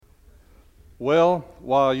Well,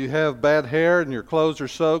 while you have bad hair and your clothes are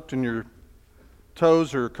soaked and your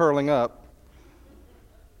toes are curling up,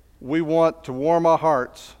 we want to warm our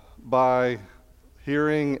hearts by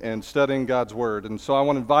hearing and studying God's Word. And so I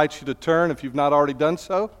want to invite you to turn, if you've not already done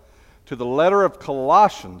so, to the letter of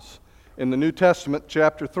Colossians in the New Testament,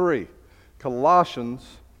 chapter 3. Colossians,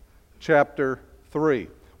 chapter 3.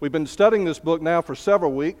 We've been studying this book now for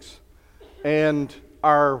several weeks, and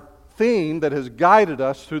our theme that has guided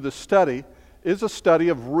us through the study is a study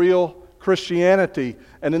of real Christianity.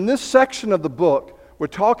 And in this section of the book, we're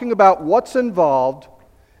talking about what's involved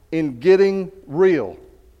in getting real.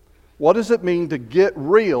 What does it mean to get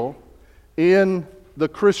real in the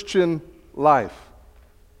Christian life?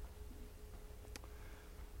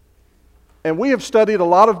 And we have studied a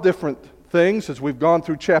lot of different things as we've gone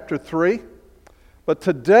through chapter 3. But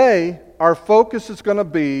today, our focus is going to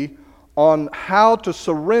be on how to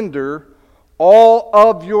surrender all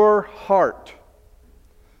of your heart.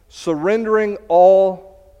 Surrendering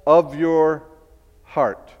all of your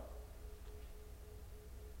heart.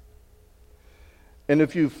 And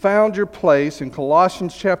if you found your place in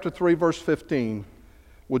Colossians chapter 3, verse 15,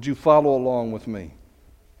 would you follow along with me?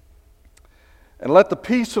 And let the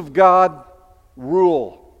peace of God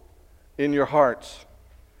rule in your hearts,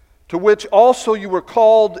 to which also you were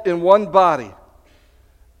called in one body,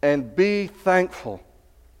 and be thankful.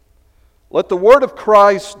 Let the word of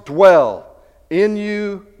Christ dwell in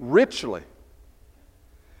you richly,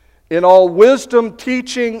 in all wisdom,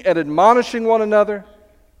 teaching and admonishing one another,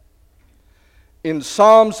 in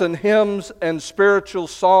psalms and hymns and spiritual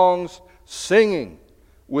songs, singing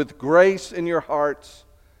with grace in your hearts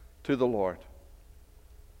to the Lord.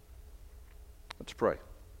 Let's pray.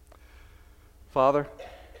 Father,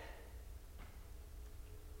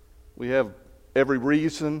 we have every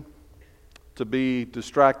reason to be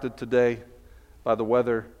distracted today by the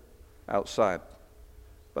weather outside.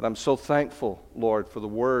 But I'm so thankful, Lord, for the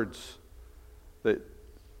words that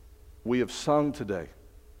we have sung today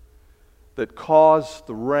that cause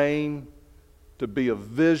the rain to be a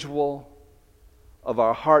visual of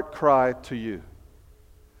our heart cry to you.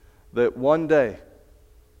 That one day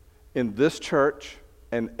in this church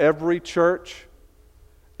and every church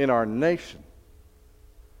in our nation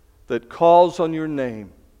that calls on your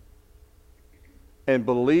name and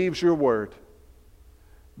believes your word,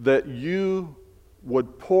 that you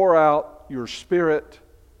would pour out your Spirit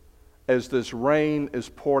as this rain is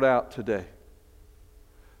poured out today,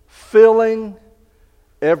 filling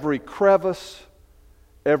every crevice,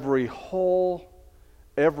 every hole,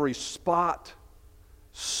 every spot,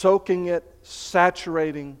 soaking it,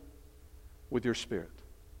 saturating with your Spirit.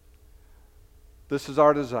 This is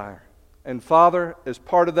our desire. And Father, as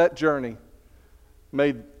part of that journey,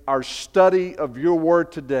 may our study of your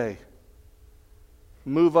word today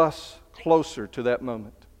move us closer to that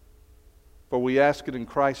moment. For we ask it in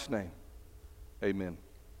Christ's name. Amen.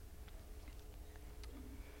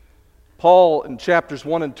 Paul in chapters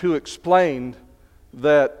 1 and 2 explained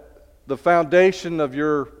that the foundation of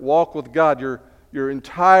your walk with God, your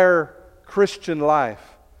entire Christian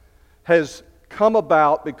life, has come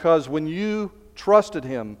about because when you trusted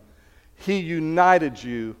Him, He united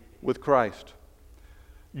you with Christ.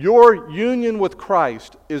 Your union with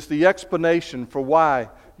Christ is the explanation for why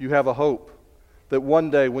you have a hope that one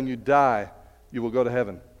day when you die, you will go to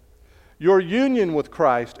heaven. Your union with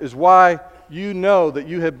Christ is why you know that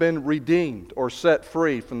you have been redeemed or set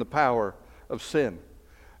free from the power of sin.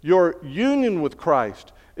 Your union with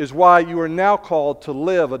Christ is why you are now called to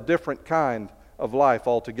live a different kind of life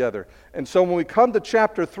altogether. And so when we come to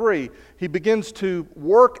chapter 3, he begins to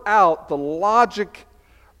work out the logic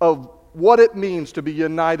of what it means to be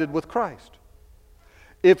united with Christ.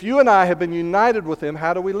 If you and I have been united with Him,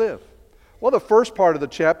 how do we live? Well, the first part of the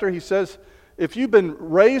chapter, he says, if you've been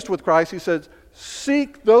raised with Christ, he says,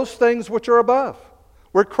 seek those things which are above,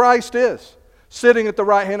 where Christ is, sitting at the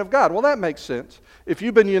right hand of God. Well, that makes sense. If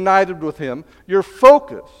you've been united with Him, your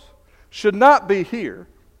focus should not be here,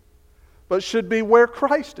 but should be where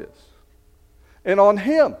Christ is, and on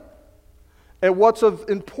Him, and what's of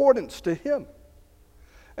importance to Him.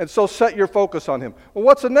 And so set your focus on Him. Well,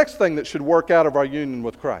 what's the next thing that should work out of our union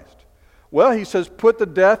with Christ? Well, he says, put to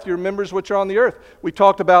death your members which are on the earth. We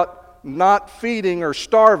talked about not feeding or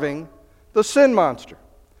starving the sin monster.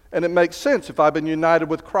 And it makes sense. If I've been united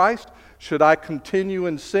with Christ, should I continue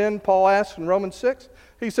in sin, Paul asks in Romans 6?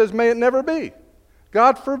 He says, may it never be.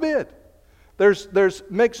 God forbid. There's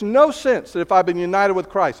makes no sense that if I've been united with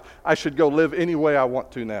Christ, I should go live any way I want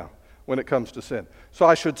to now when it comes to sin. So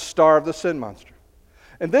I should starve the sin monster.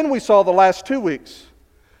 And then we saw the last 2 weeks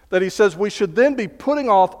that he says we should then be putting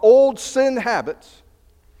off old sin habits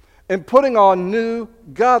and putting on new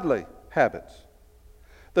godly habits.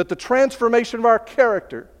 That the transformation of our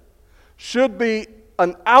character should be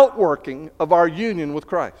an outworking of our union with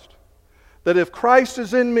Christ. That if Christ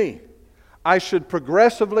is in me, I should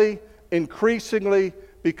progressively, increasingly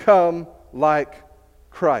become like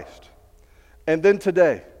Christ. And then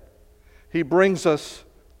today, he brings us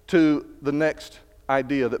to the next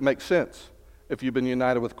idea that makes sense if you've been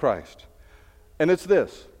united with Christ. And it's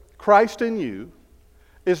this: Christ in you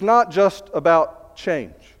is not just about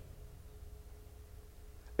change.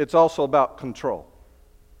 It's also about control.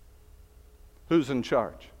 Who's in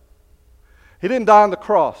charge? He didn't die on the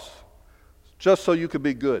cross just so you could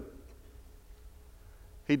be good.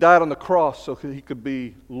 He died on the cross so he could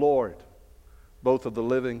be Lord, both of the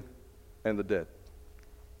living and the dead.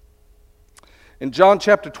 In John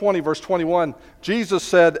chapter 20, verse 21, Jesus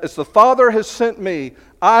said, "As the Father has sent me,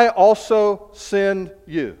 I also send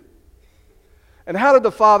you." And how did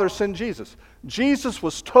the Father send Jesus? Jesus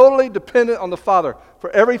was totally dependent on the Father for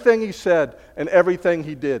everything he said and everything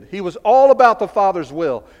he did. He was all about the Father's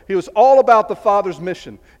will. He was all about the Father's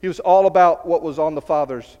mission. He was all about what was on the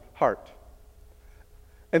Father's heart.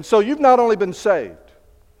 And so you've not only been saved,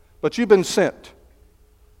 but you've been sent.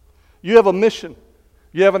 You have a mission.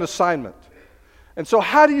 You have an assignment. And so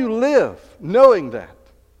how do you live knowing that?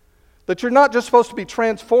 That you're not just supposed to be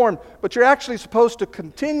transformed, but you're actually supposed to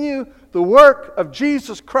continue the work of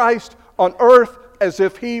Jesus Christ on earth as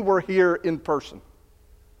if he were here in person.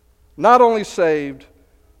 Not only saved,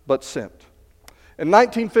 but sent. In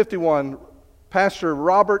 1951, Pastor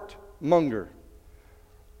Robert Munger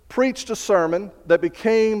preached a sermon that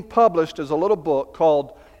became published as a little book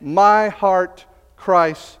called My Heart,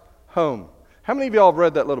 Christ's Home. How many of y'all have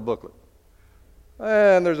read that little booklet?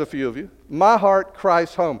 And there's a few of you. My Heart,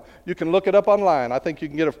 Christ's Home. You can look it up online. I think you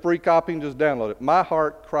can get a free copy and just download it. My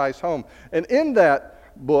Heart, Christ's Home. And in that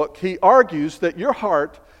book, he argues that your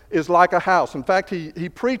heart is like a house. In fact, he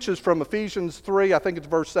preaches from Ephesians 3, I think it's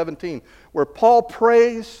verse 17, where Paul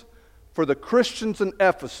prays for the Christians in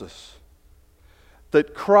Ephesus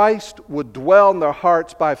that Christ would dwell in their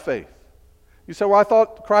hearts by faith. You say, well, I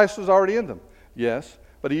thought Christ was already in them. Yes,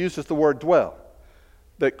 but he uses the word dwell.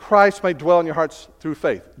 That Christ may dwell in your hearts through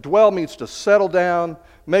faith. Dwell means to settle down,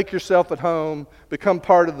 make yourself at home, become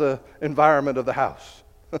part of the environment of the house.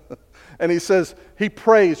 And he says, he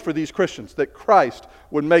prays for these Christians that Christ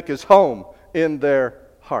would make his home in their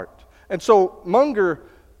heart. And so Munger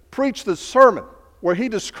preached this sermon where he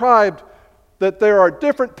described that there are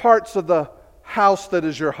different parts of the house that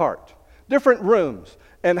is your heart, different rooms,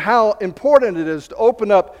 and how important it is to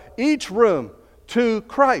open up each room to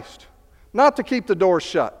Christ. Not to keep the doors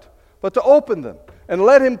shut, but to open them and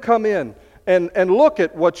let him come in and look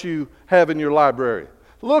at what you have in your library.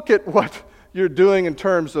 Look at what you're doing in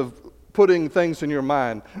terms of putting things in your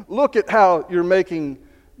mind. Look at how you're making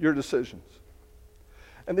your decisions.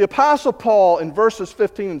 And the Apostle Paul in verses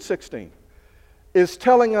 15 and 16 is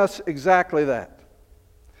telling us exactly that.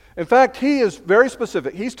 In fact, he is very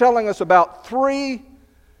specific. He's telling us about 3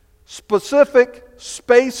 specific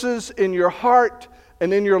spaces in your heart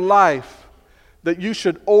and in your life that you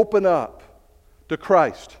should open up to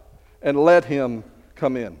Christ and let him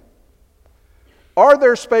come in. Are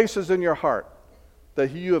there spaces in your heart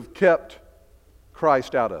that you have kept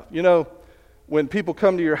Christ out of? You know, when people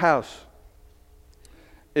come to your house,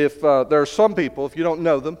 if there are some people, if you don't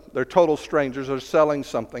know them, they're total strangers, they're selling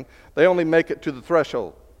something, they only make it to the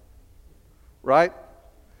threshold, right?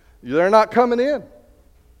 They're not coming in.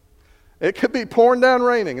 It could be pouring down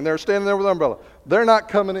raining and they're standing there with an umbrella. They're not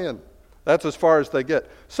coming in. That's as far as they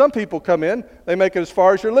get. Some people come in, they make it as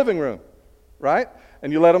far as your living room, right?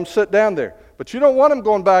 And you let them sit down there. But you don't want them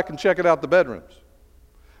going back and checking out the bedrooms.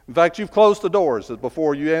 In fact, you've closed the doors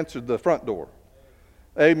before you answered the front door.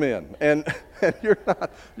 Amen. And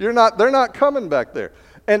they're not coming back there.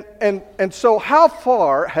 And so how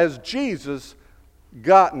far has Jesus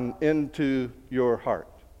gotten into your heart?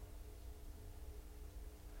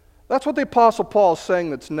 That's what the Apostle Paul is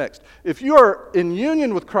saying that's next. If you are in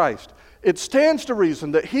union with Christ, it stands to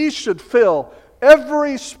reason that he should fill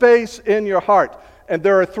every space in your heart. And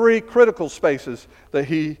there are 3 critical spaces that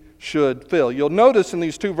he should fill. You'll notice in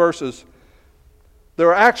these 2 verses, there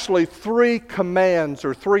are actually 3 commands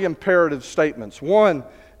or 3 imperative statements. One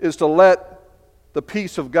is to let the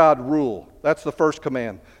peace of God rule. That's the first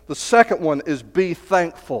command. The second one is be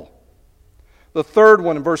thankful. The third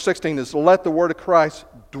one in verse 16 is let the word of Christ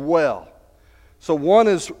dwell. So one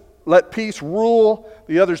is let peace rule,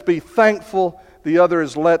 the other is be thankful, the other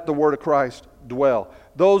is let the word of Christ dwell.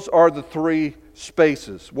 Those are the 3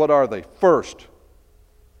 spaces. What are they? First,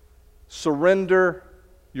 surrender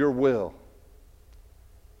your will.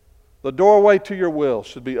 The doorway to your will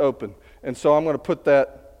should be open. And so I'm going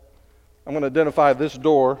to identify this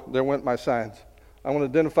door. There went my signs. I'm going to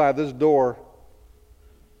identify this door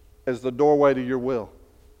as the doorway to your will.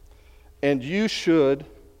 And you should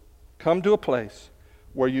come to a place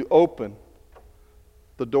where you open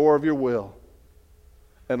the door of your will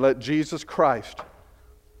and let Jesus Christ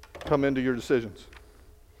come into your decisions.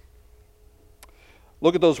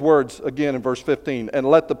 Look at those words again in verse 15. And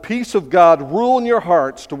let the peace of God rule in your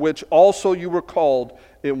hearts, to which also you were called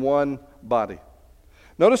in one body.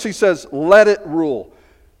 Notice he says, let it rule.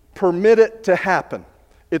 Permit it to happen.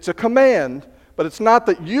 It's a command, but it's not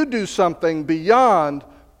that you do something beyond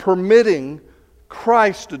permitting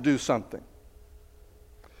Christ to do something.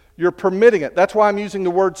 You're permitting it. That's why I'm using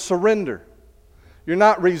the word surrender. You're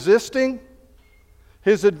not resisting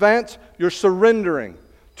His advance, you're surrendering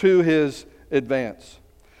to His advance.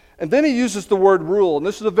 And then he uses the word rule, and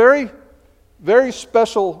this is a very, very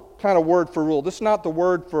special kind of word for rule. This is not the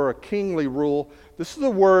word for a kingly rule. This is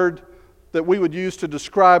the word that we would use to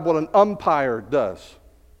describe what an umpire does,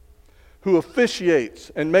 who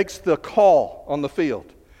officiates and makes the call on the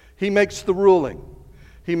field. He makes the ruling.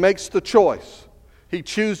 He makes the choice. He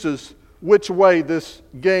chooses which way this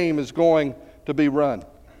game is going to be run.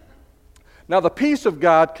 Now, the peace of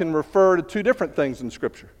God can refer to two different things in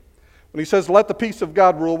Scripture. When he says, let the peace of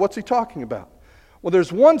God rule, what's he talking about? Well,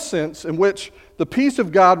 there's one sense in which the peace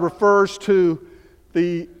of God refers to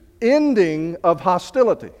the ending of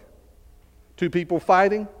hostility. Two people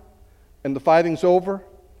fighting, and the fighting's over,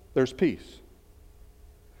 there's peace.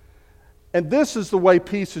 And this is the way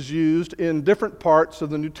peace is used in different parts of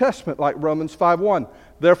the New Testament, like Romans 5:1.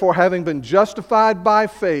 Therefore, having been justified by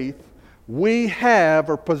faith, we have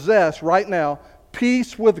or possess right now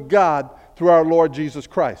peace with God through our Lord Jesus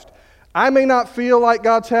Christ. I may not feel like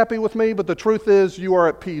God's happy with me, but the truth is you are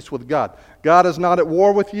at peace with God. God is not at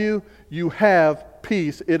war with you. You have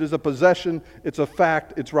peace. It is a possession. It's a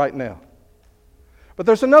fact. It's right now. But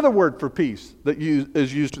there's another word for peace that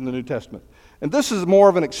is used in the New Testament. And this is more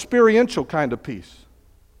of an experiential kind of peace.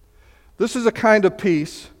 This is a kind of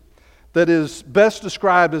peace that is best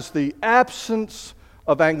described as the absence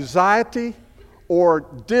of anxiety or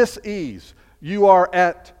dis-ease. You are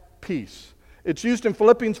at peace. It's used in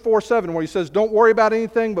Philippians 4:7 where he says, don't worry about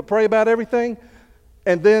anything but pray about everything.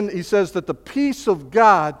 And then he says that the peace of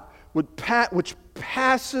God, which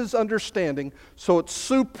passes understanding, so it's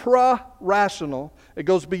supra-rational, it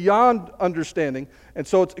goes beyond understanding, and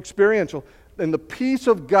so it's experiential. And the peace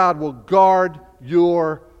of God will guard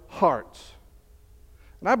your hearts.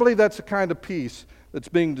 And I believe that's the kind of peace that's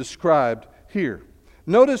being described here.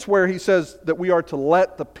 Notice where he says that we are to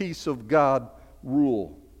let the peace of God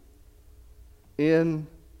rule in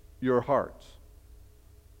your hearts.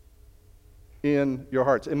 In your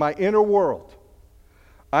hearts. In my inner world,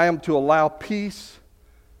 I am to allow peace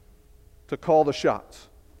to call the shots,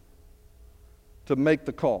 to make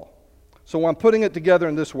the call. So I'm putting it together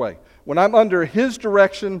in this way. When I'm under His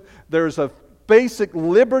direction, there's a basic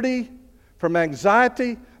liberty from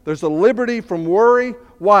anxiety. There's a liberty from worry.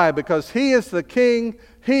 Why? Because He is the King.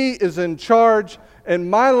 He is in charge. And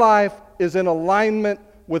my life is in alignment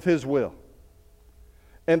with His will.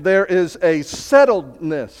 And there is a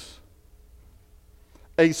settledness,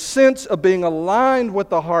 a sense of being aligned with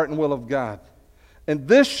the heart and will of God. And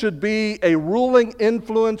this should be a ruling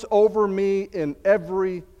influence over me in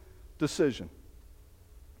every decision,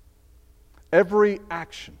 every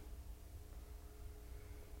action.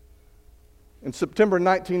 In September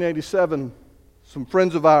 1987, some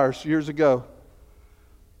friends of ours years ago,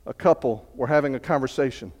 a couple were having a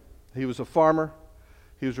conversation. He was a farmer.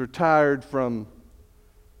 He was retired from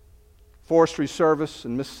forestry service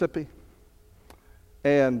in Mississippi.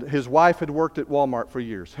 And his wife had worked at Walmart for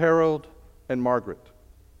years, Harold and Margaret.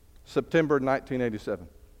 September 1987.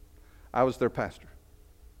 I was their pastor.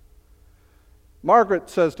 Margaret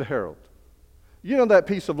says to Harold, you know that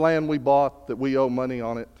piece of land we bought that we owe money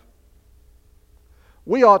on it?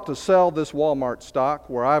 We ought to sell this Walmart stock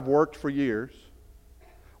where I've worked for years.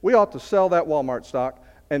 We ought to sell that Walmart stock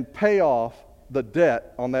and pay off the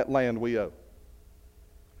debt on that land we owe.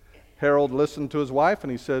 Harold listened to his wife and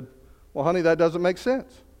he said, well, honey, that doesn't make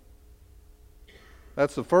sense.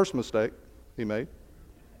 That's the first mistake he made.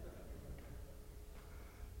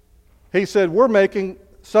 He said, we're making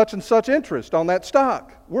such and such interest on that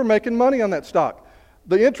stock. We're making money on that stock.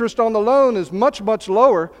 The interest on the loan is much, much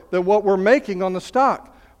lower than what we're making on the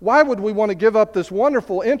stock. Why would we want to give up this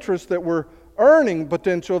wonderful interest that we're earning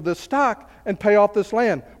potential of this stock and pay off this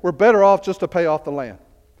land? We're better off just to pay off the land.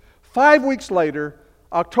 5 weeks later,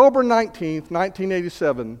 October 19th,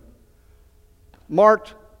 1987,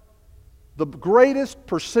 marked the greatest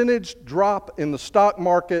percentage drop in the stock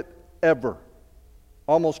market ever,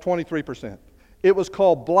 almost 23%. It was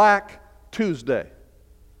called Black Tuesday.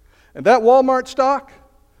 And that Walmart stock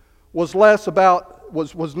was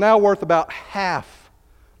now worth about half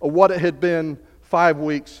of what it had been 5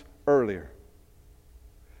 weeks earlier.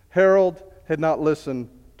 Harold had not listened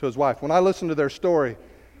to his wife. When I listened to their story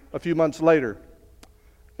a few months later,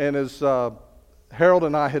 and as Harold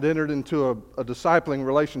and I had entered into a discipling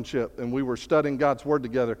relationship and we were studying God's Word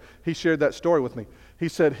together, he shared that story with me. He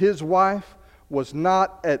said his wife was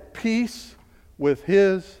not at peace with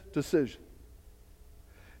his decision.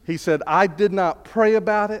 He said, I did not pray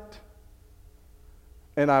about it,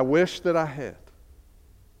 and I wish that I had.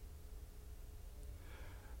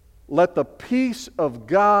 Let the peace of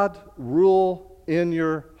God rule in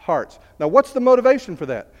your hearts. Now, what's the motivation for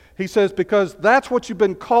that? He says, because that's what you've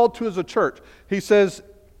been called to as a church. He says,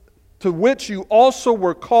 to which you also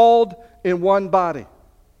were called in one body.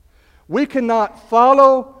 We cannot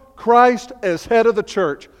follow Christ as head of the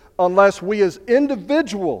church unless we as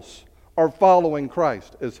individuals are following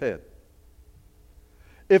Christ as head.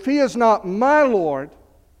 If He is not my Lord,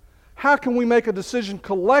 how can we make a decision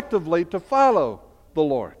collectively to follow the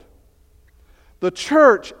Lord? The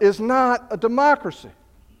church is not a democracy.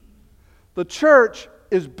 The church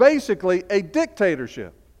is basically a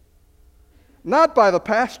dictatorship. Not by the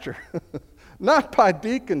pastor, not by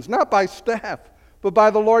deacons, not by staff, but by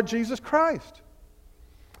the Lord Jesus Christ.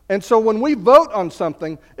 And so when we vote on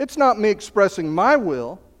something, it's not me expressing my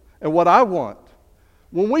will and what I want.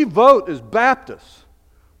 When we vote as Baptists,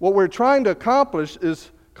 what we're trying to accomplish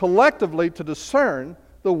is collectively to discern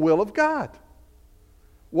the will of God.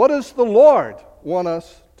 What does the Lord want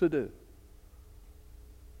us to do?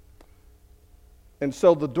 And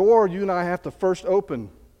so the door you and I have to first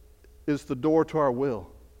open is the door to our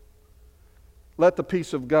will. Let the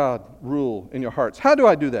peace of God rule in your hearts. How do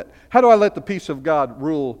I do that? How do I let the peace of God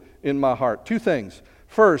rule in my heart? Two things.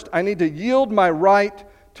 First, I need to yield my right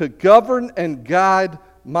to govern and guide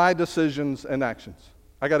my decisions and actions.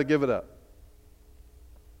 I got to give it up.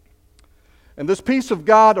 And this peace of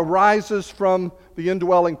God arises from the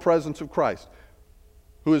indwelling presence of Christ,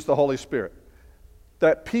 who is the Holy Spirit.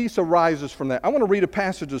 That peace arises from that. I want to read a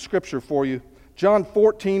passage of Scripture for you. John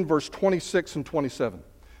 14, verse 26 and 27.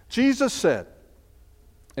 Jesus said,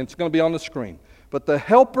 and it's going to be on the screen, but the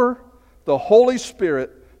Helper, the Holy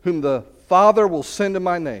Spirit, whom the Father will send in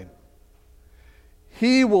my name,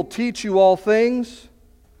 He will teach you all things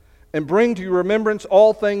and bring to your remembrance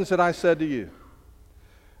all things that I said to you.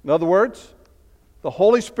 In other words, the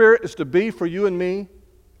Holy Spirit is to be for you and me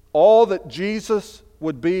all that Jesus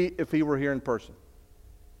would be if He were here in person.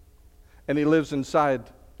 And He lives inside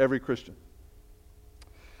every Christian.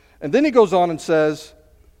 And then He goes on and says,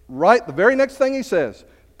 right, the very next thing He says,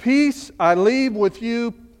 peace I leave with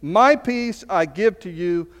you, my peace I give to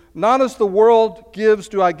you. Not as the world gives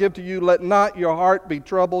do I give to you. Let not your heart be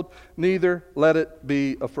troubled, neither let it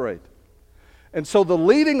be afraid. And so the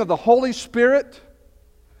leading of the Holy Spirit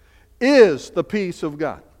is the peace of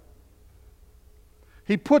God.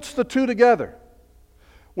 He puts the two together.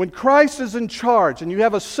 When Christ is in charge and you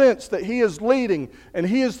have a sense that He is leading and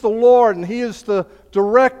He is the Lord and He is the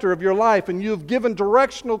director of your life and you have given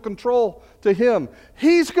directional control to Him,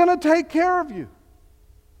 He's going to take care of you.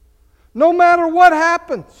 No matter what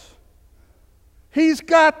happens, He's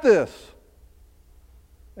got this.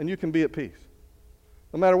 And you can be at peace.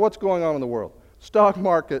 No matter what's going on in the world. Stock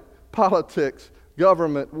market, politics,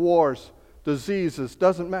 government, wars, diseases,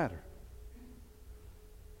 doesn't matter.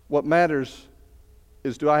 What matters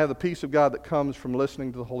is, do I have the peace of God that comes from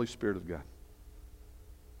listening to the Holy Spirit of God?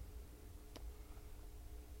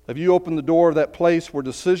 Have you opened the door of that place where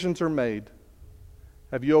decisions are made?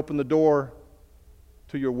 Have you opened the door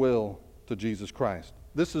to your will to Jesus Christ?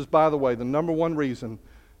 This is, by the way, the number one reason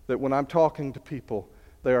that when I'm talking to people,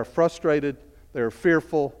 they are frustrated, they are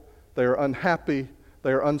fearful, they are unhappy,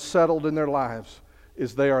 they are unsettled in their lives,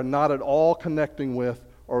 is they are not at all connecting with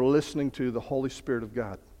or listening to the Holy Spirit of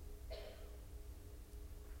God.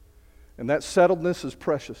 And that settledness is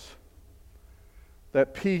precious.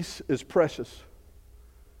 That peace is precious.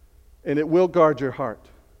 And it will guard your heart.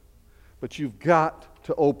 But you've got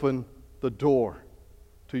to open the door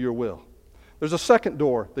to your will. There's a second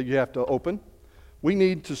door that you have to open. We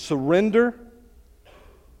need to surrender.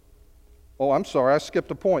 Oh, I'm sorry, I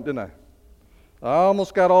skipped a point, didn't I? I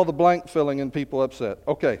almost got all the blank filling and people upset.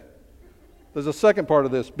 Okay. There's a second part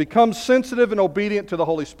of this. Become sensitive and obedient to the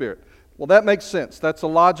Holy Spirit. Well, that makes sense. That's a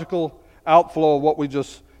logical outflow of what we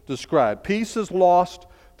just described. Peace is lost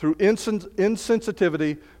through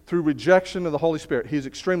insensitivity, through rejection of the Holy Spirit. He's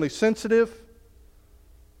extremely sensitive.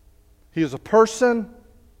 He is a person.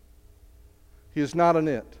 He is not an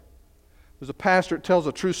it. There's a pastor that tells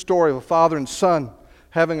a true story of a father and son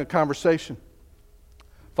having a conversation.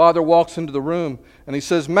 Father walks into the room and he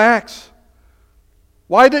says, "Max,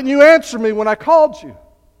 why didn't you answer me when I called you?"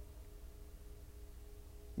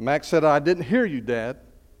 Max said, "I didn't hear you, Dad."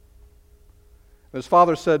 And his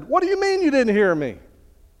father said, "What do you mean you didn't hear me?"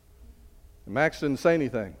 And Max didn't say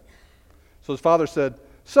anything. So his father said,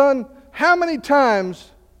 "Son, how many times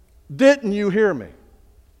didn't you hear me?"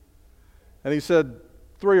 And he said,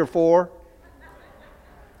 3 or 4.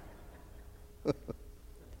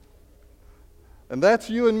 And that's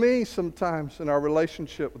you and me sometimes in our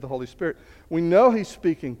relationship with the Holy Spirit. We know He's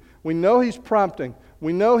speaking. We know He's prompting.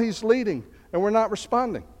 We know He's leading, and we're not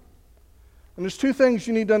responding. And there's 2 things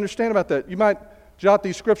you need to understand about that. You might jot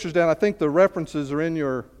these scriptures down. I think the references are in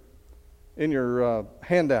your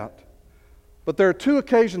handout. But there are 2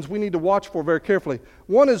 occasions we need to watch for very carefully.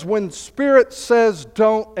 One is when Spirit says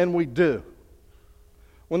don't and we do.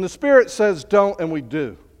 When the Spirit says don't and we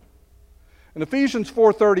do. In Ephesians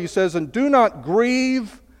 4:30 he says, "And do not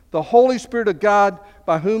grieve the Holy Spirit of God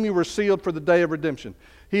by whom you were sealed for the day of redemption."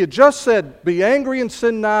 He had just said, be angry and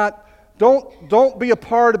sin not. Don't be a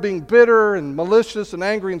part of being bitter and malicious and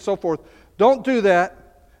angry and so forth. Don't do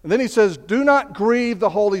that. And then he says, do not grieve the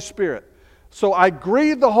Holy Spirit. So I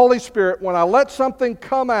grieve the Holy Spirit when I let something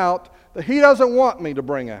come out that He doesn't want me to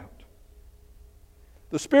bring out.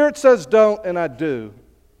 The Spirit says don't and I do.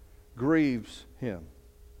 Grieves Him.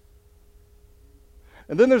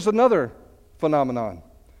 And then there's another phenomenon.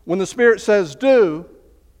 When the Spirit says do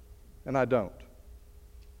and I don't.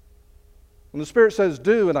 When the Spirit says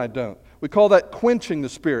do and I don't. We call that quenching the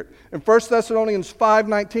Spirit. In 1 Thessalonians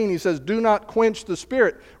 5:19 he says, do not quench the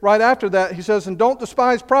Spirit. Right after that he says, and don't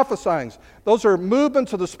despise prophesying. Those are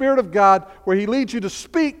movements of the Spirit of God where He leads you to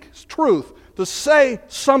speak truth, to say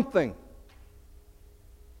something.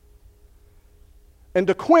 And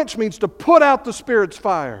to quench means to put out the Spirit's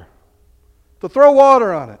fire, to throw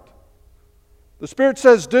water on it. The Spirit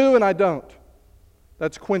says do and I don't.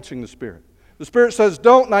 That's quenching the Spirit. The Spirit says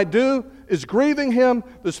don't and I do is grieving Him.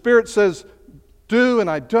 The Spirit says do and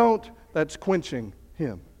I don't. That's quenching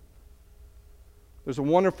Him. There's a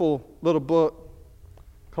wonderful little book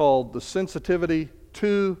called The Sensitivity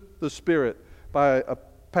to the Spirit by a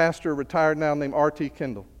pastor retired now named R.T.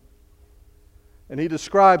 Kendall. And he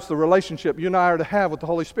describes the relationship you and I are to have with the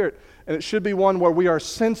Holy Spirit. And it should be one where we are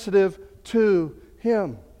sensitive to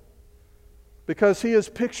Him. Because He is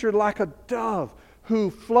pictured like a dove who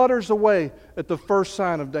flutters away at the first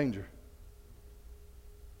sign of danger.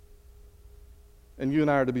 And you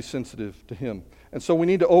and I are to be sensitive to Him. And so we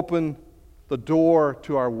need to open the door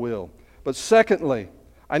to our will. But secondly,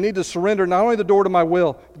 I need to surrender not only the door to my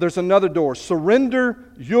will, but there's another door.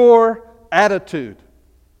 Surrender your attitude.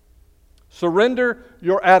 Surrender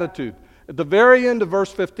your attitude. At the very end of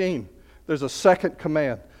verse 15, there's a second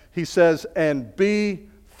command. He says, and be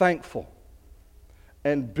thankful.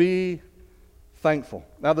 And be thankful.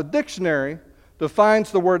 Now the dictionary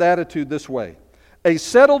defines the word attitude this way. A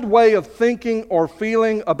settled way of thinking or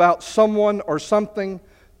feeling about someone or something,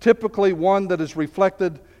 typically one that is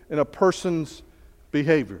reflected in a person's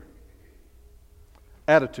behavior.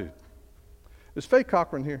 Attitude. Is Faye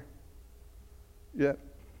Cochran here yet?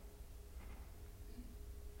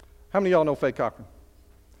 How many of y'all know Faye Cochran?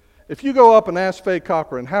 If you go up and ask Faye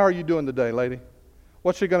Cochran, how are you doing today, lady?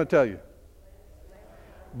 What's she going to tell you?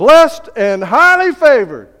 Blessed and highly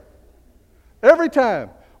favored. Every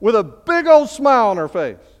time. With a big old smile on her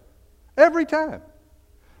face. Every time.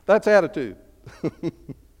 That's attitude.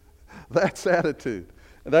 That's attitude.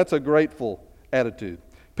 And that's a grateful attitude.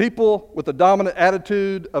 People with a dominant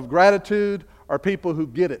attitude of gratitude are people who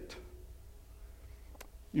get it.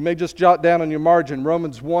 You may just jot down on your margin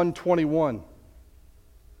Romans 1:21.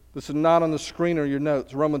 This is not on the screen or your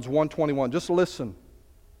notes. Romans 1:21. Just listen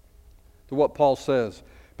to what Paul says.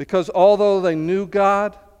 Because although they knew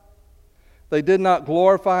God, they did not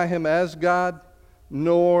glorify Him as God,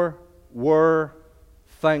 nor were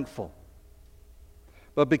thankful,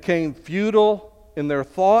 but became futile in their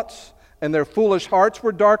thoughts, and their foolish hearts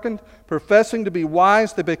were darkened. Professing to be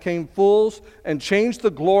wise, they became fools, and changed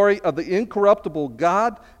the glory of the incorruptible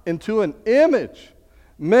God into an image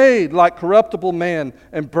made like corruptible man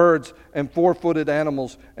and birds and four-footed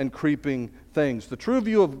animals and creeping things. The true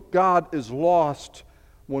view of God is lost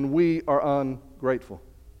when we are ungrateful.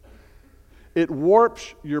 It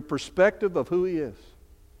warps your perspective of who He is.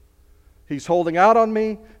 He's holding out on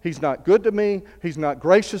me. He's not good to me. He's not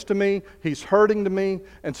gracious to me. He's hurting to me.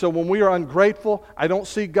 And so when we are ungrateful, I don't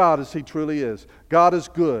see God as He truly is. God is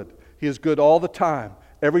good. He is good all the time.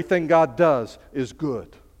 Everything God does is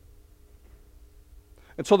good.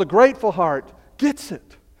 And so the grateful heart gets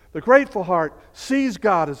it. The grateful heart sees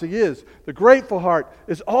God as He is. The grateful heart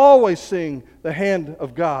is always seeing the hand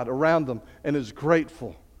of God around them and is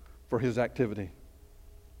grateful for His activity.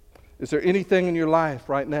 Is there anything in your life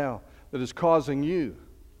right now that is causing you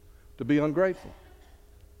to be ungrateful?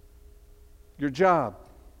 Your job,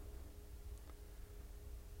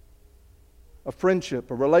 a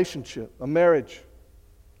friendship, a relationship, a marriage,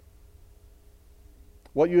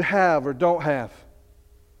 what you have or don't have.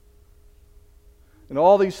 And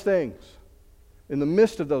all these things, in the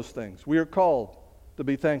midst of those things, we are called to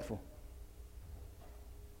be thankful.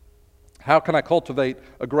 How can I cultivate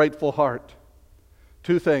a grateful heart?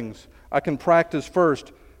 Two things. I can practice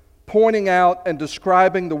first, pointing out and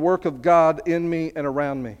describing the work of God in me and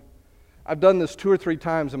around me. I've done this 2 or 3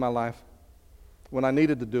 times in my life when I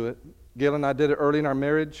needed to do it. Gail and I did it early in our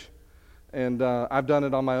marriage, and I've done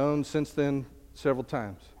it on my own since then several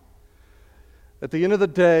times. At the end of the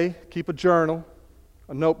day, keep a journal,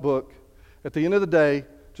 a notebook. At the end of the day,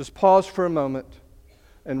 just pause for a moment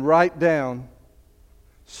and write down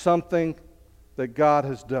something that God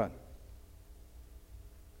has done.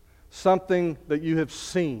 Something that you have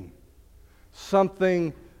seen.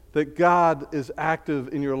 Something that God is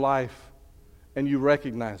active in your life and you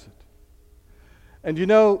recognize it. And you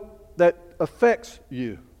know, that affects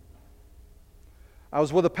you. I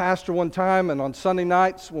was with a pastor one time, and on Sunday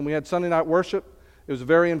nights, when we had Sunday night worship, it was a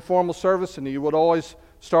very informal service, and he would always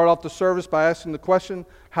start off the service by asking the question,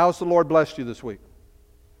 how's the Lord blessed you this week?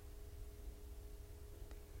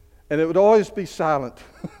 And it would always be silent.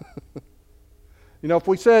 You know, if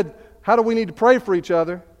we said, how do we need to pray for each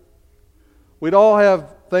other? We'd all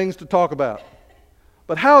have things to talk about.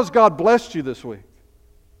 But how has God blessed you this week?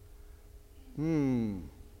 We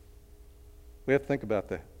have to think about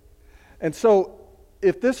that. And so,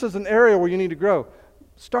 if this is an area where you need to grow,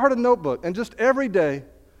 start a notebook and just every day,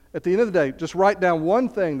 at the end of the day, just write down one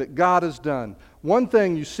thing that God has done, one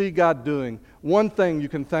thing you see God doing, one thing you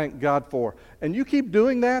can thank God for. And you keep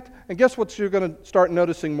doing that, and guess what you're going to start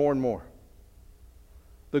noticing more and more?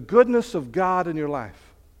 The goodness of God in your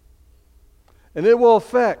life. And it will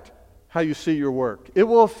affect how you see your work. It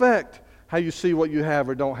will affect how you see what you have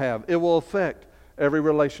or don't have. It will affect every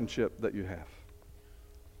relationship that you have.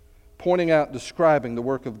 Pointing out, describing the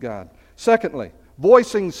work of God. Secondly,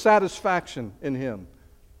 voicing satisfaction in Him.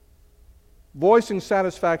 Voicing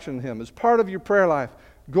satisfaction in Him is part of your prayer life.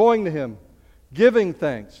 Going to Him, giving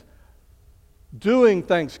thanks, doing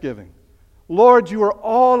thanksgiving. Lord, you are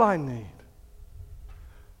all I need.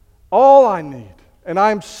 All I need. And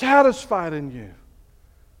I'm satisfied in you.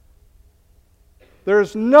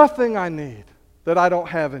 There's nothing I need that I don't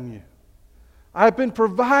have in you. I've been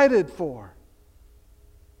provided for.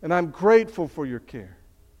 And I'm grateful for your care.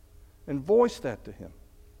 And voice that to Him.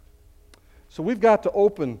 So we've got to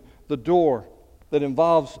open the door that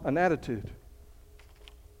involves an attitude.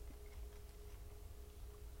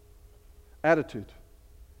 Attitude.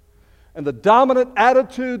 And the dominant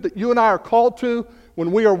attitude that you and I are called to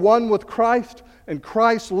when we are one with Christ and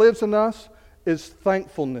Christ lives in us is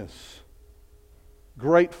thankfulness.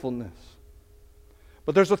 Gratefulness.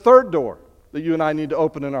 But there's a third door that you and I need to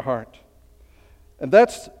open in our heart. And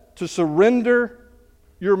that's to surrender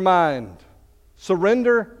your mind.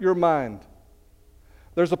 Surrender your mind.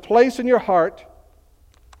 There's a place in your heart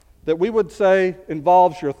that we would say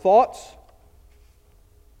involves your thoughts,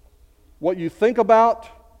 what you think about,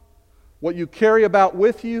 what you carry about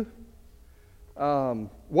with you,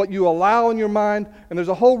 what you allow in your mind, and there's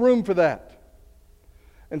a whole room for that.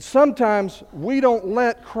 And sometimes we don't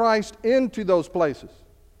let Christ into those places.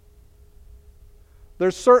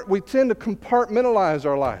 We tend to compartmentalize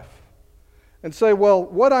our life and say, well,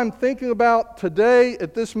 what I'm thinking about today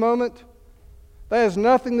at this moment, that has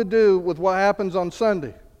nothing to do with what happens on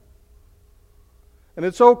Sunday. And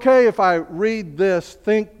it's okay if I read this,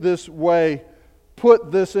 think this way,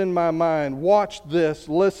 put this in my mind, watch this,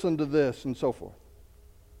 listen to this, and so forth.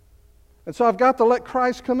 And so I've got to let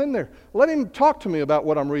Christ come in there. Let Him talk to me about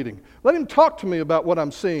what I'm reading. Let Him talk to me about what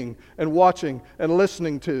I'm seeing and watching and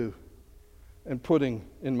listening to and putting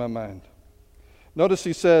in my mind. Notice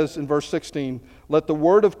he says in verse 16, let the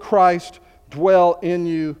word of Christ dwell in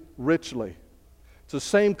you richly. It's the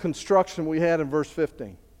same construction we had in verse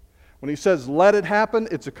 15. When he says let it happen,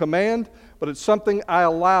 it's a command, but it's something I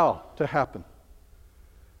allow to happen.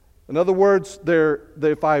 In other words,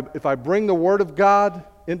 if I bring the word of God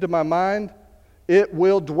into my mind, it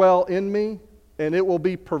will dwell in me and it will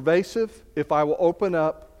be pervasive if I will open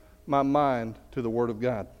up my mind to the word of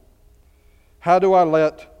God. How do I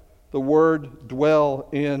let the word dwell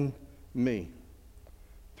in me?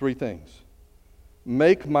 3 things.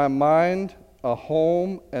 Make my mind a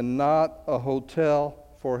home and not a hotel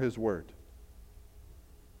for His Word.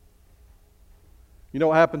 You know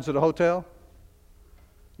what happens at a hotel?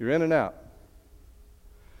 You're in and out.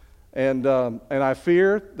 And I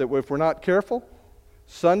fear that if we're not careful,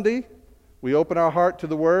 Sunday, we open our heart to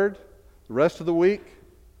the Word. The rest of the week,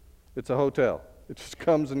 it's a hotel. It just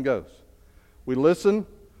comes and goes. We listen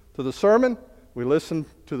to the sermon. We listen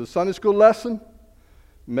to the Sunday school lesson.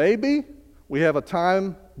 Maybe we have a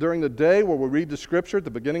time during the day where we read the Scripture at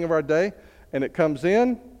the beginning of our day, and it comes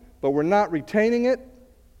in, but we're not retaining it.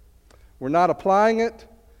 We're not applying it.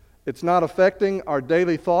 It's not affecting our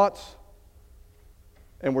daily thoughts.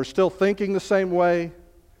 And we're still thinking the same way,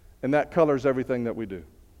 and that colors everything that we do.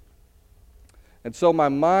 And so my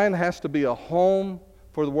mind has to be a home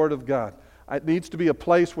for the Word of God. It needs to be a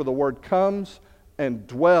place where the Word comes and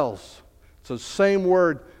dwells. It's the same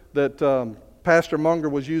word that Pastor Munger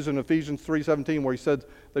was using in Ephesians 3:17, where he said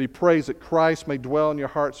that he prays that Christ may dwell in your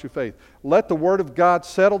hearts through faith. Let the Word of God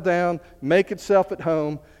settle down, make itself at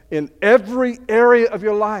home in every area of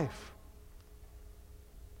your life.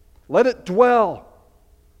 Let it dwell.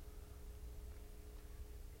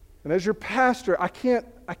 And as your pastor, I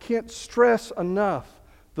can't stress enough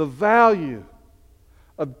the value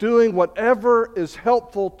of doing whatever is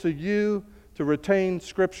helpful to you to retain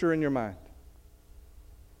Scripture in your mind.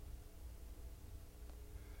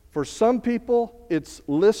 For some people, it's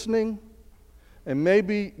listening, and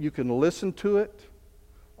maybe you can listen to it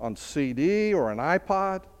on CD or an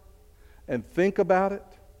iPod and think about it.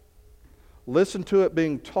 Listen to it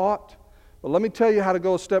being taught. But let me tell you how to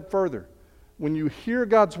go a step further. When you hear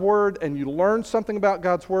God's Word and you learn something about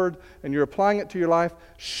God's Word and you're applying it to your life,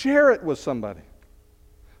 share it with somebody.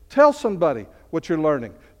 Tell somebody what you're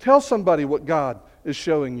learning. Tell somebody what God is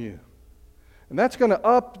showing you. And that's going to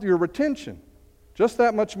up your retention just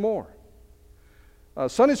that much more.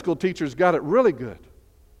 Sunday school teachers got it really good.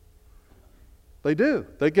 They do.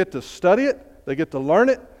 They get to study it. They get to learn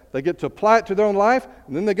it. They get to apply it to their own life.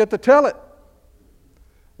 And then they get to tell it.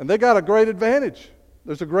 And they got a great advantage.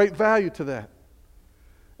 There's a great value to that.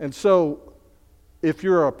 And so, if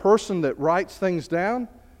you're a person that writes things down,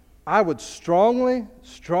 I would strongly,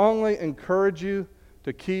 strongly encourage you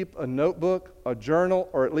to keep a notebook, a journal,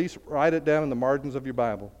 or at least write it down in the margins of your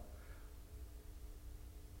Bible.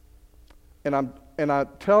 And I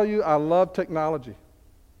tell you, I love technology.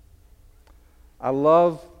 I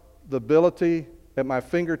love the ability at my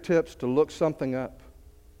fingertips to look something up.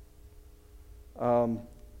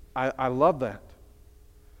 I love that.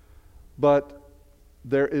 But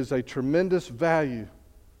there is a tremendous value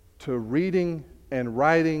to reading and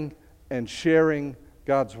writing and sharing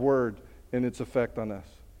God's Word and its effect on us.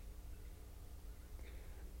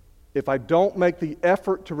 If I don't make the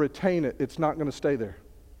effort to retain it, it's not going to stay there.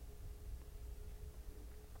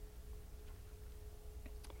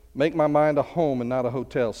 Make my mind a home and not a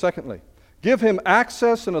hotel. Secondly, give Him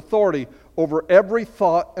access and authority over every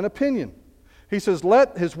thought and opinion. He says,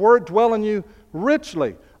 let His Word dwell in you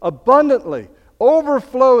richly, abundantly,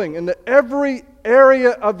 overflowing into every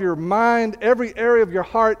area of your mind, every area of your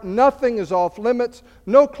heart. Nothing is off limits.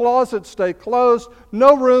 No closets stay closed.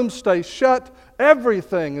 No rooms stay shut.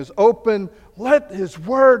 Everything is open. Let His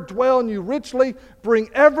Word dwell in you richly. Bring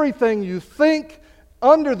everything you think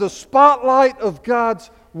under the spotlight of God's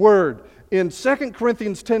Word. In 2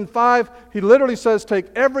 Corinthians 10:5, he literally says, take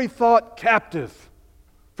every thought captive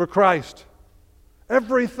for Christ.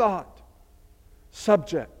 Every thought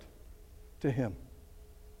subject to Him.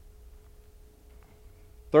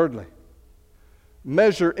 Thirdly,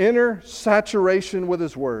 measure inner saturation with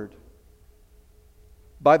His Word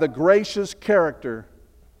by the gracious character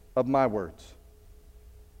of my words.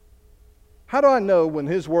 How do I know when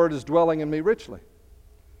His Word is dwelling in me richly?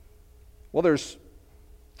 Well, there's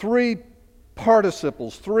three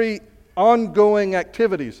participles, three ongoing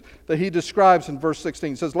activities that he describes in verse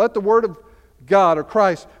 16. He says, let the Word of God or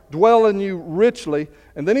Christ dwell in you richly.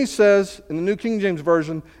 And then he says, in the New King James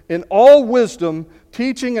Version, in all wisdom,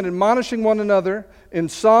 teaching and admonishing one another in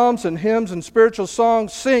psalms and hymns and spiritual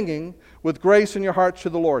songs, singing with grace in your hearts to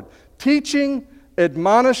the Lord. Teaching,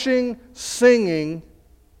 admonishing, singing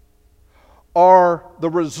are the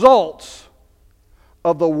results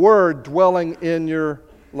of the Word dwelling in your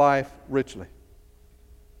life richly.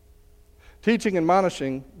 Teaching and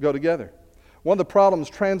admonishing go together. One of the problems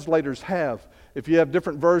translators have, if you have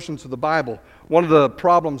different versions of the Bible, one of the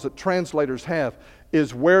problems that translators have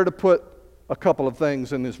is where to put a couple of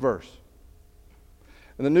things in this verse.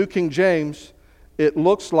 In the New King James, it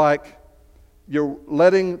looks like you're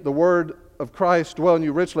letting the Word of Christ dwell in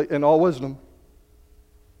you richly in all wisdom.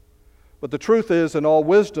 But the truth is, in all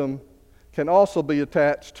wisdom can also be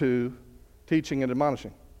attached to teaching and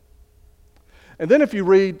admonishing. And then if you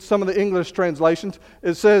read some of the English translations,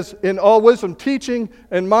 it says, in all wisdom, teaching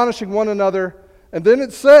and admonishing one another. And then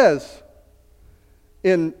it says,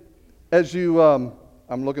 I'm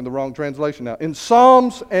looking at the wrong translation now, in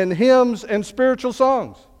psalms and hymns and spiritual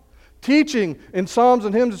songs. Teaching in psalms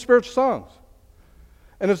and hymns and spiritual songs.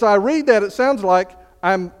 And as I read that, it sounds like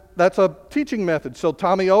that's a teaching method. So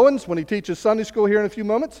Tommy Owens, when he teaches Sunday school here in a few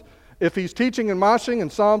moments, if he's teaching and admonishing in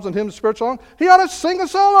psalms and hymns and spiritual songs, he ought to sing a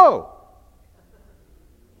solo.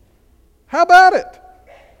 How about it?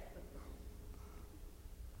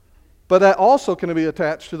 But that also can be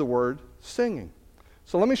attached to the word singing.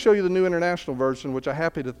 So let me show you the New International Version, which I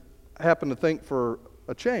happen to think for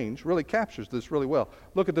a change really captures this really well.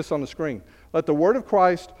 Look at this on the screen. Let the word of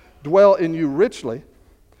Christ dwell in you richly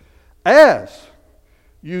as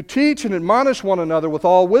you teach and admonish one another with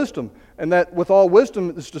all wisdom. And that with all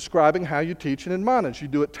wisdom is describing how you teach and admonish. You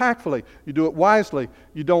do it tactfully. You do it wisely.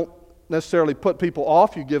 You don't necessarily put people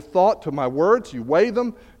off. You give thought to my words. You weigh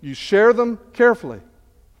them. You share them carefully.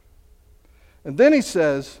 And then he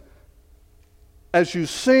says, as you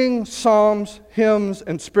sing psalms, hymns,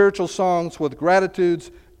 and spiritual songs with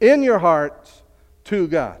gratitudes in your hearts to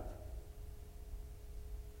God.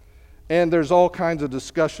 And there's all kinds of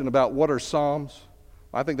discussion about what are psalms.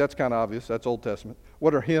 I think that's kind of obvious. That's Old Testament.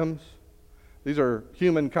 What are hymns? These are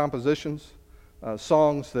human compositions,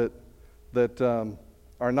 songs that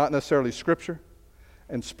are not necessarily Scripture.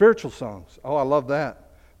 And spiritual songs. Oh, I love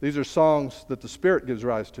that. These are songs that the Spirit gives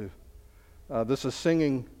rise to. This is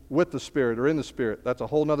singing with the Spirit or in the Spirit. That's a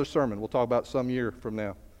whole other sermon we'll talk about some year from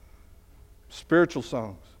now. Spiritual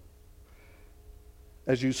songs.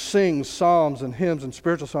 As you sing psalms and hymns and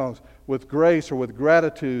spiritual songs with grace or with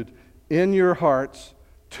gratitude in your hearts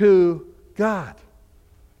to God.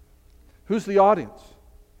 Who's the audience?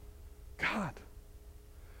 God.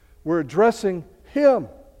 We're addressing Him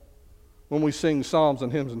when we sing psalms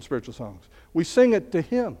and hymns and spiritual songs. We sing it to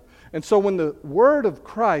Him. And so when the word of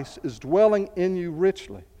Christ is dwelling in you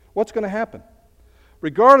richly, what's going to happen?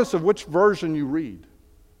 Regardless of which version you read,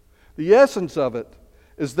 the essence of it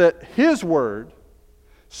is that His word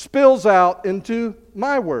spills out into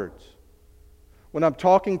my words. When I'm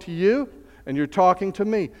talking to you and you're talking to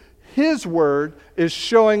me, His word is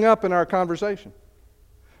showing up in our conversation.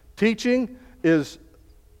 Teaching is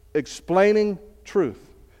explaining truth.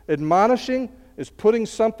 Admonishing is putting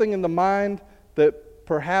something in the mind that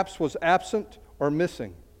perhaps was absent or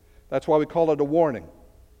missing. That's why we call it a warning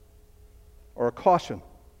or a caution.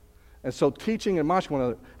 And so teaching and admonishing one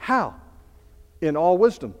another. How? In all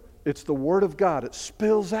wisdom. It's the Word of God. It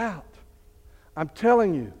spills out. I'm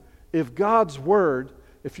telling you, if God's Word,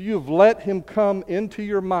 if you've let Him come into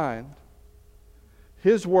your mind,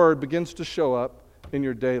 His Word begins to show up in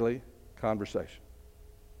your daily conversation.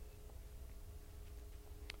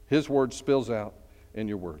 His Word spills out in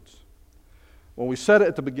your words. Well, we said it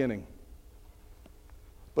at the beginning,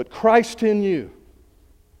 but Christ in you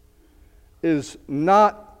is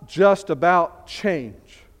not just about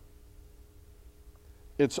change.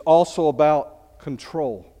 It's also about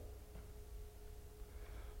control.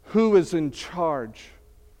 Who is in charge?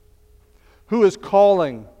 Who is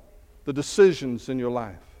calling the decisions in your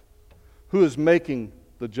life? Who is making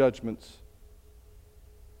the judgments?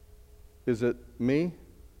 Is it me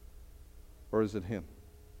or is it Him?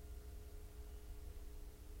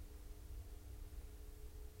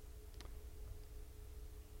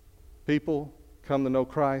 People come to know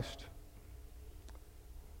Christ.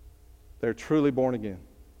 They're truly born again.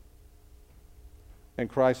 And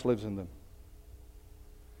Christ lives in them.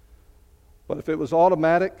 But if it was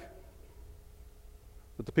automatic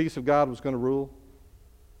that the peace of God was going to rule,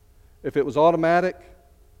 if it was automatic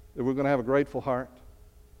that we're going to have a grateful heart,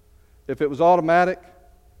 if it was automatic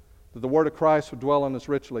that the Word of Christ would dwell in us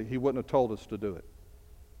richly, He wouldn't have told us to do it.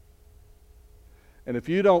 And if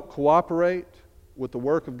you don't cooperate with the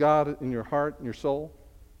work of God in your heart and your soul,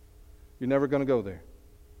 you're never going to go there.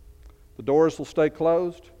 The doors will stay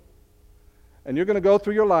closed, and you're going to go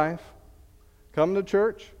through your life, coming to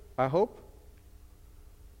church, I hope,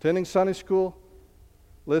 attending Sunday school,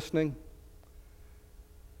 listening.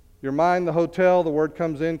 Your mind, the hotel, the word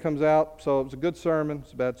comes in, comes out, so it was a good sermon,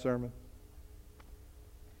 it's a bad sermon.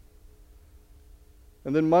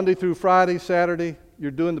 And then Monday through Friday, Saturday,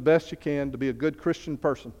 you're doing the best you can to be a good Christian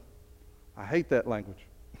person. I hate that language.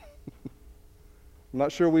 I'm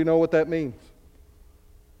not sure we know what that means.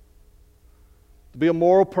 To be a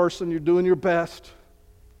moral person, you're doing your best,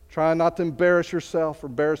 trying not to embarrass yourself or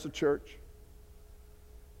embarrass the church.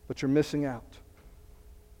 But you're missing out.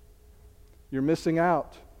 You're missing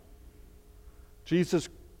out. Jesus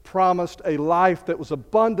promised a life that was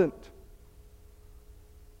abundant,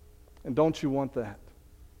 And don't you want that?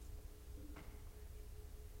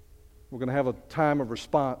 We're going to have a time of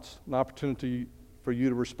response, an opportunity for you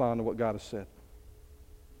to respond to what God has said.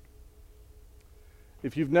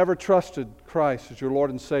 If you've never trusted Christ as your Lord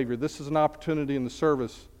and Savior, this is an opportunity in the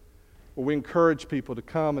service where we encourage people to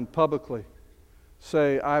come and publicly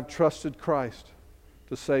say, I've trusted Christ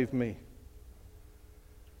to save me.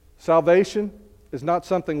 Salvation is not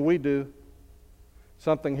something we do,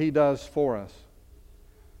 something He does for us.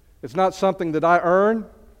 It's not something that I earn,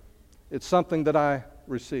 it's something that I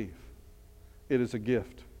receive. It is a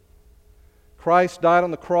gift. Christ died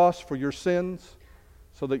on the cross for your sins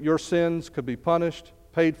so that your sins could be punished,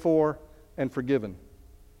 paid for, and forgiven.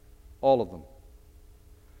 All of them.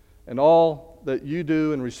 And all that you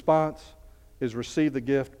do in response is receive the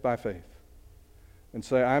gift by faith and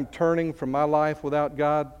say, I'm turning from my life without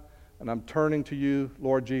God, and I'm turning to you,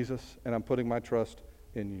 Lord Jesus, and I'm putting my trust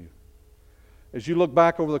in you. As you look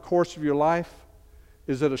back over the course of your life,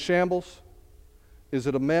 is it a shambles? Is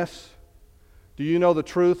it a mess? Do you know the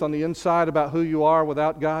truth on the inside about who you are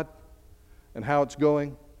without God and how it's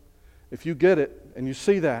going? If you get it and you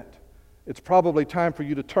see that, it's probably time for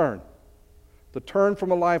you to turn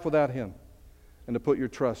from a life without Him and to put your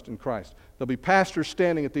trust in Christ. There'll be pastors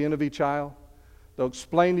standing at the end of each aisle. They'll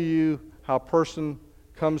explain to you how a person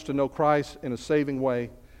comes to know Christ in a saving way.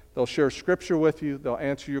 They'll share Scripture with you. They'll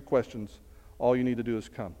answer your questions. All you need to do is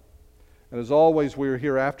come. And as always, we're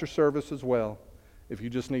here after service as well if you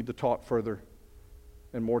just need to talk further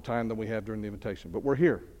and more time than we have during the invitation. But we're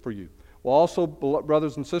here for you. Well, also,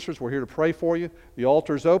 brothers and sisters, we're here to pray for you. The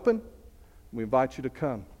altar is open. We invite you to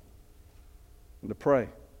come and to pray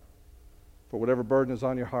for whatever burden is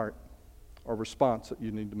on your heart or response that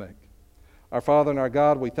you need to make. Our Father and our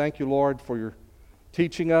God, we thank you, Lord, for your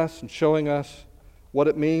teaching us and showing us what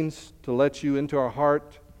it means to let you into our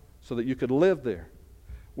heart so that you could live there.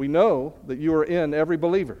 We know that you are in every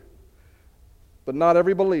believer, but not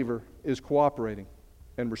every believer is cooperating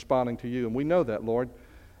and responding to you. And we know that, Lord.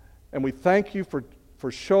 And we thank you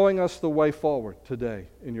for showing us the way forward today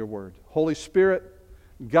in your word. Holy Spirit,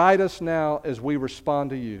 guide us now as we respond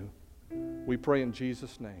to you. We pray in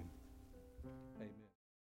Jesus' name.